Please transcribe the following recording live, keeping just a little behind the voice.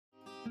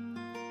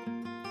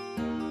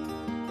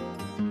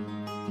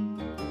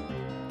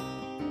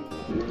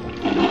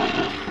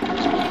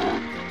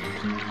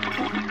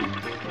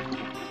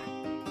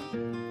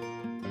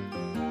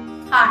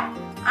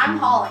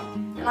Holly,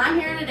 and I'm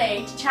here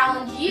today to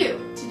challenge you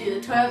to do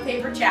the toilet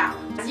paper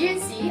challenge. As you can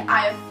see,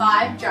 I have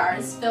 5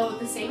 jars filled with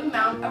the same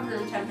amount of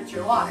room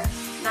temperature water.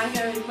 And I'm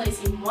going to be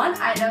placing one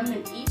item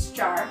in each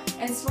jar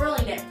and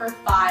swirling it for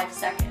 5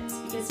 seconds,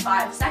 because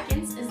 5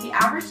 seconds is the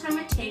average time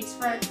it takes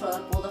for a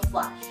toilet bowl to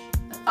flush.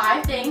 The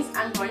 5 things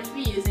I'm going to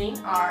be using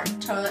are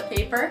toilet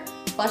paper,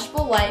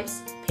 flushable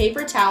wipes,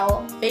 paper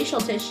towel,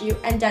 facial tissue,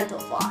 and dental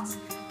floss.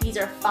 These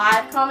are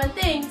 5 common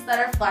things that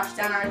are flushed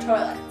down our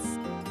toilets.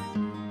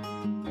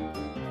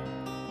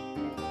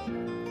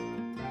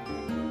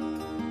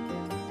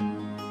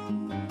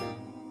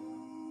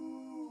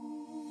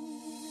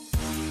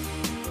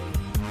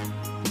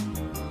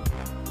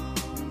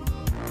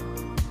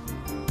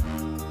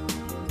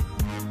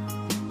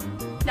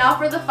 Now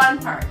for the fun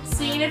part,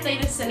 seeing if they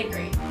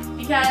disintegrate,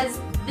 because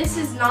this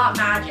is not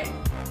magic.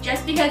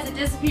 Just because it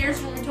disappears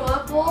from the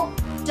toilet bowl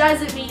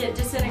doesn't mean it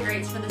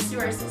disintegrates for the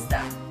sewer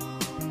system.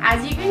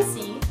 As you can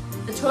see,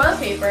 the toilet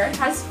paper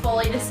has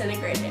fully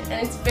disintegrated,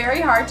 and it's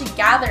very hard to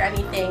gather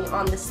anything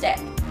on the stick.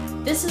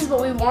 This is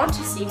what we want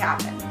to see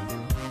happen.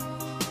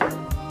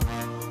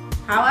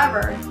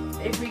 However,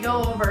 if we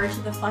go over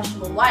to the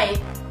flushable wipe,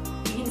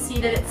 you can see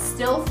that it's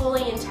still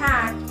fully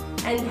intact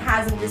and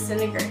hasn't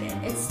disintegrated.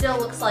 It still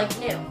looks like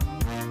new.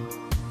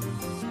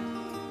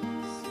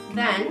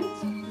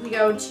 Then we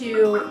go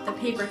to the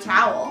paper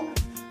towel,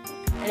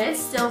 and it's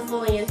still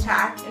fully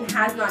intact and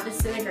has not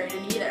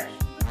disintegrated either.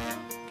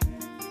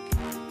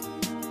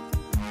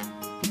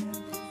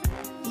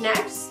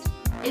 Next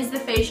is the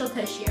facial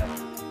tissue.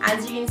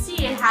 As you can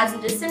see, it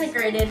hasn't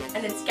disintegrated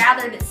and it's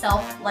gathered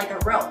itself like a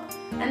rope.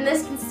 And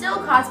this can still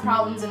cause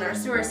problems in our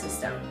sewer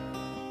system.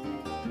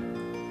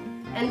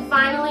 And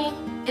finally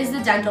is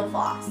the dental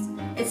floss.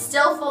 It's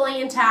still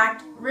fully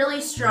intact, really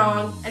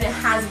strong, and it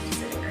hasn't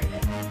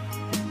disintegrated.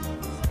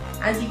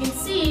 As you can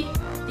see,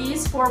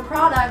 these 4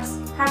 products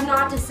have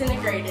not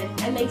disintegrated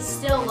and they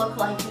still look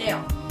like new.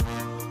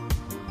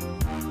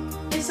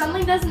 If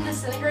something doesn't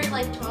disintegrate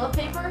like toilet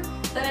paper,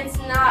 then it's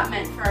not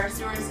meant for our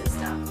sewer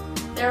system.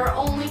 There are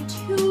only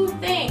 2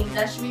 things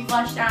that should be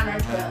flushed down our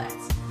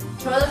toilets: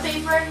 toilet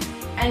paper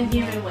and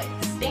human waste.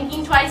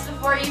 Thinking twice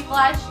before you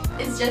flush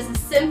is just a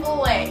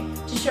simple way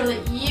to show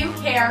that you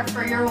care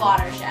for your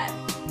watershed.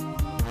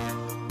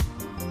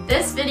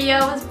 This video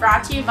was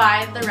brought to you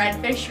by the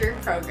Redfish Root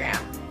Program.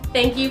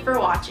 Thank you for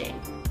watching.